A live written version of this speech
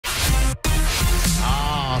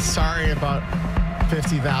sorry about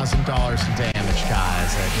 $50,000 in damage,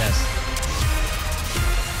 guys.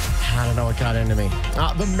 I don't know what got into me.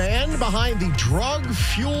 The man behind the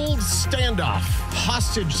drug-fueled standoff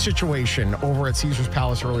hostage situation over at Caesars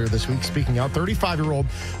Palace earlier this week, speaking out, 35-year-old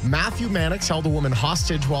Matthew Mannix held a woman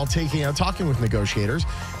hostage while talking with negotiators.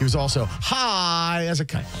 He was also high as a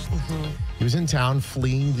kite. Mm-hmm. He was in town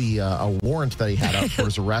fleeing a warrant that he had out for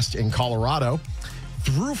his arrest in Colorado.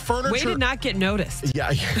 Threw furniture. Way to not get noticed.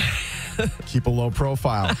 Yeah. Keep a low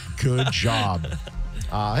profile. Good job.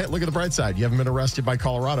 Hey, look at the bright side. You haven't been arrested by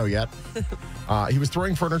Colorado yet. He was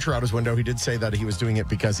throwing furniture out his window. He did say that he was doing it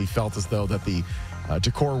because he felt as though that the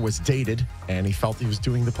decor was dated, and he felt he was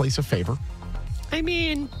doing the place a favor. I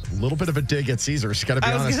mean, a little bit of a dig at Caesars. Got to be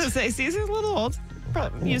honest. I was going to say, Caesars a little old.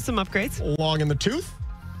 Probably use some upgrades. Long in the tooth.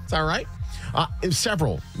 It's all right.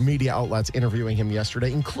 Several media outlets interviewing him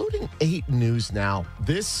yesterday, including 8 News Now.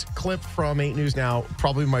 This clip from 8 News Now,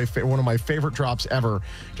 probably one of my favorite drops ever.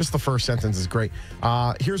 Just the first sentence is great.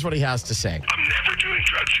 Here's what he has to say. I'm never doing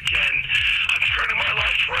drugs again. I'm turning my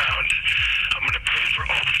life around. I'm going to pay for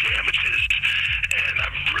all the damages, and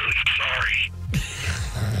I'm really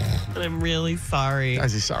sorry. I'm really sorry.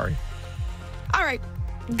 Guys, he's sorry. All right.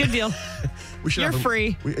 Good deal. You're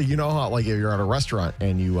free. You know how, like, if you're at a restaurant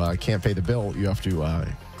and you can't pay the bill, you have to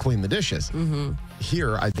clean the dishes. Mm-hmm.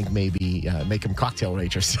 Here, I think maybe make him cocktail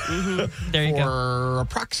waitress. Mm-hmm. There you go. For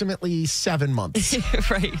approximately 7 months.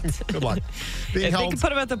 Right. Good luck. If they can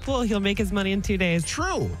put him at the pool, he'll make his money in 2 days.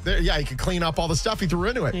 True. Yeah, he could clean up all the stuff he threw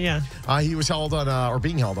into it. Yeah. He was held on,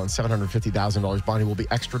 being held on $750,000 bond. He will be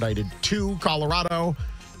extradited to Colorado.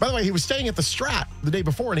 By the way, he was staying at the Strat the day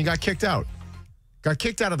before, and he got kicked out. Got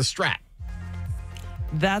kicked out of the Strat.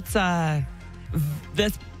 That's I'm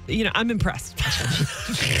impressed.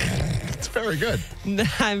 It's very good.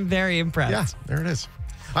 I'm very impressed. Yeah, there it is.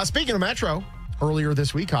 Speaking of Metro, earlier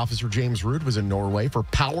this week, Officer James Rood was in Norway for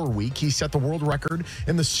Power Week. He set the world record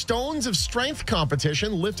in the Stones of Strength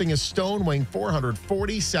competition, lifting a stone weighing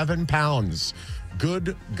 447 pounds.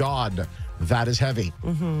 Good God. That is heavy.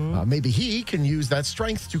 Mm-hmm. Maybe he can use that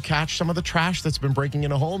strength to catch some of the trash that's been breaking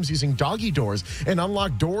into homes using doggy doors and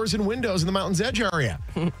unlock doors and windows in the Mountain's Edge area.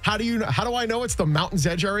 How do I know it's the Mountain's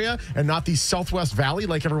Edge area and not the Southwest Valley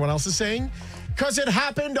like everyone else is saying? Because it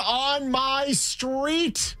happened on my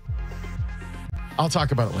street. I'll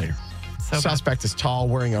talk about it later. Suspect is tall,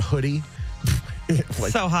 wearing a hoodie.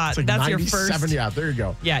 So hot. Like that's your first. Yeah, there you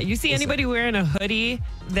go. Yeah, you see anybody wearing a hoodie,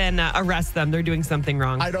 then arrest them. They're doing something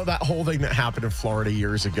wrong. I know that whole thing that happened in Florida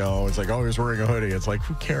years ago. It's like, oh, he was wearing a hoodie. It's like,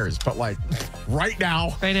 who cares? But like right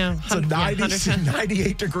now, it's a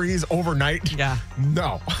 98 degrees overnight. Yeah.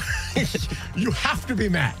 No. You have to be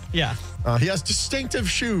mad. Yeah. He has distinctive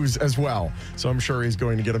shoes as well. So I'm sure he's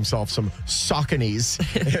going to get himself some Sauconys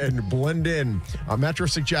and blend in. Metro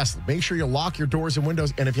suggests make sure you lock your doors and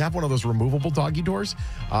windows. And if you have one of those removable doggy doors,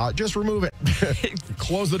 just remove it.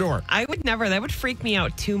 Close the door. I would never. That would freak me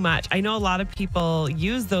out too much. I know a lot of people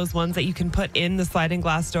use those ones that you can put in the sliding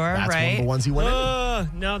glass door, That's right? One of the ones he went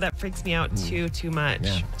in. No, that freaks me out too much.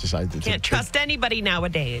 Yeah, can't trust anybody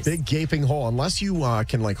nowadays. Big gaping hole. Unless you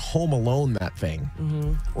can like Home Alone that thing,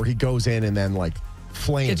 where he goes in and then like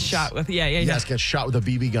flames. Gets shot with, Yes, gets shot with a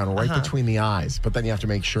BB gun right between the eyes. But then you have to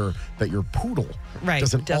make sure that your poodle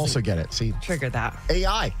doesn't also get it. See, trigger that.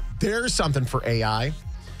 AI. There's something for AI.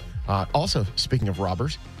 Also, speaking of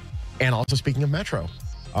robbers, and also speaking of Metro,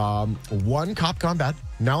 one cop gone bad,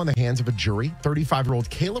 now in the hands of a jury. 35-year-old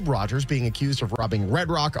Caleb Rogers being accused of robbing Red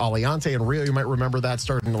Rock, Aliante, and Rio. You might remember that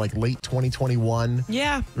started in like late 2021.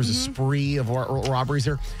 Yeah. There was a spree of robberies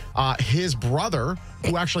there. His brother,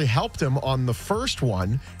 who actually helped him on the first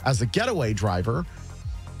one as the getaway driver,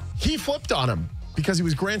 he flipped on him because he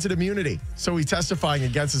was granted immunity. So he's testifying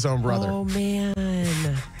against his own brother. Oh, man.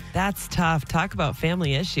 That's tough. Talk about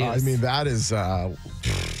family issues. I mean, that is, I'm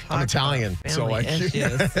Italian. So, like,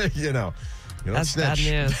 you know, that's snitch.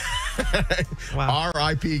 bad news. Wow.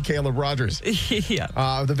 R.I.P. Caleb Rogers. Yeah.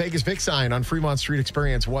 The Vegas Vic sign on Fremont Street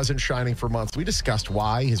Experience wasn't shining for months. We discussed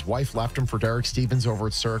why. His wife left him for Derek Stevens over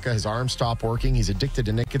at Circa. His arm stopped working. He's addicted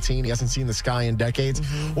to nicotine. He hasn't seen the sky in decades.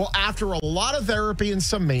 Well, after a lot of therapy and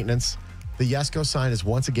some maintenance, the YesGo sign is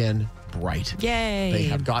once again bright. Yay. They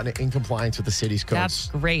have gotten it in compliance with the city's codes. That's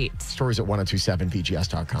great. Stories at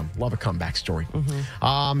 1027vgs.com. Love a comeback story.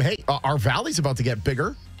 Hey, our valley's about to get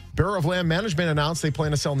bigger. Bureau of Land Management announced they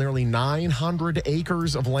plan to sell nearly 900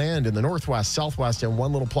 acres of land in the Northwest, Southwest, and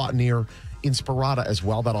one little plot near Inspirata as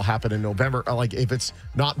well. That'll happen in November. Like, if it's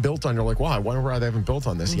not built on, you're like, wow, I wonder why they haven't built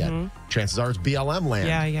on this yet. Chances are it's BLM land.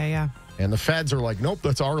 Yeah. And the feds are like, nope,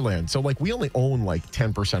 that's our land. So, like, we only own like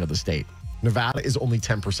 10% of the state. Nevada is only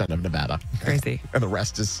 10% of Nevada. Crazy. And the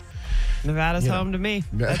rest is... Nevada's home to me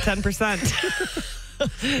at 10%.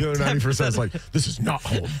 The other 90% is like, this is not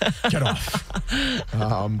home. Get off.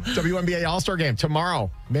 WNBA All-Star Game tomorrow,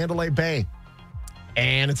 Mandalay Bay.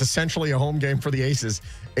 And it's essentially a home game for the Aces.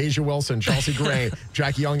 Asia Wilson, Chelsea Gray,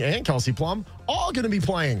 Jackie Young, and Kelsey Plum all going to be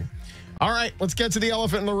playing. All right, let's get to the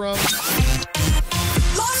elephant in the room.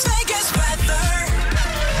 Las Vegas weather.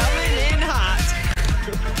 Coming in hot.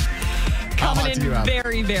 Coming in hot?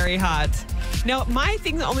 very, very hot. Now, my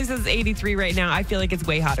thing only says 83 right now. I feel like it's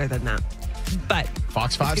way hotter than that. But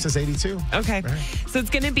Fox 5 says 82. okay. Right. So it's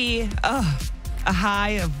going to be a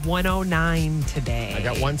high of 109 today. I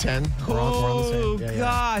got 110. We're on the same. Yeah,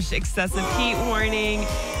 Gosh, excessive heat warning.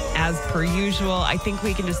 As per usual, I think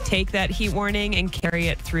we can just take that heat warning and carry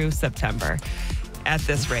it through September at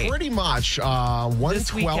this rate. Pretty much.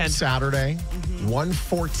 112 Saturday,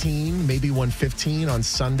 114, maybe 115 on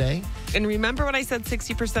Sunday. And remember when I said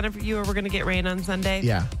 60% of you were going to get rain on Sunday?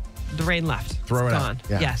 Yeah. The rain left. Throw It's it gone. out.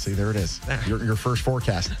 Yeah. Yes. See, there it is. Your first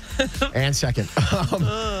forecast. And second.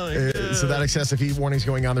 So that excessive heat warning is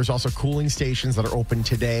going on. There's also cooling stations that are open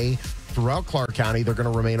today throughout Clark County. They're going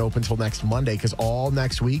to remain open until next Monday because all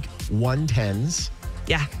next week, 110s.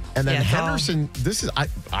 Yeah. And then Yeah, Henderson,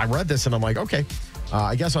 I read this and I'm like, okay.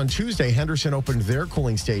 I guess on Tuesday, Henderson opened their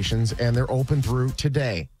cooling stations and they're open through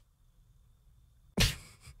today.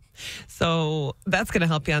 So that's going to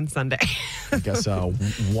help you on Sunday. I guess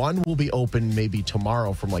one will be open maybe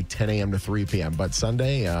tomorrow from like 10 a.m. to 3 p.m. But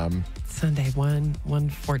Sunday... Sunday,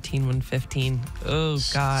 114, 115. Oh,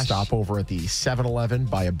 gosh. Stop over at the 7-Eleven,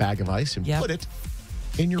 buy a bag of ice, and put it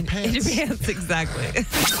in your pants. In your pants, exactly.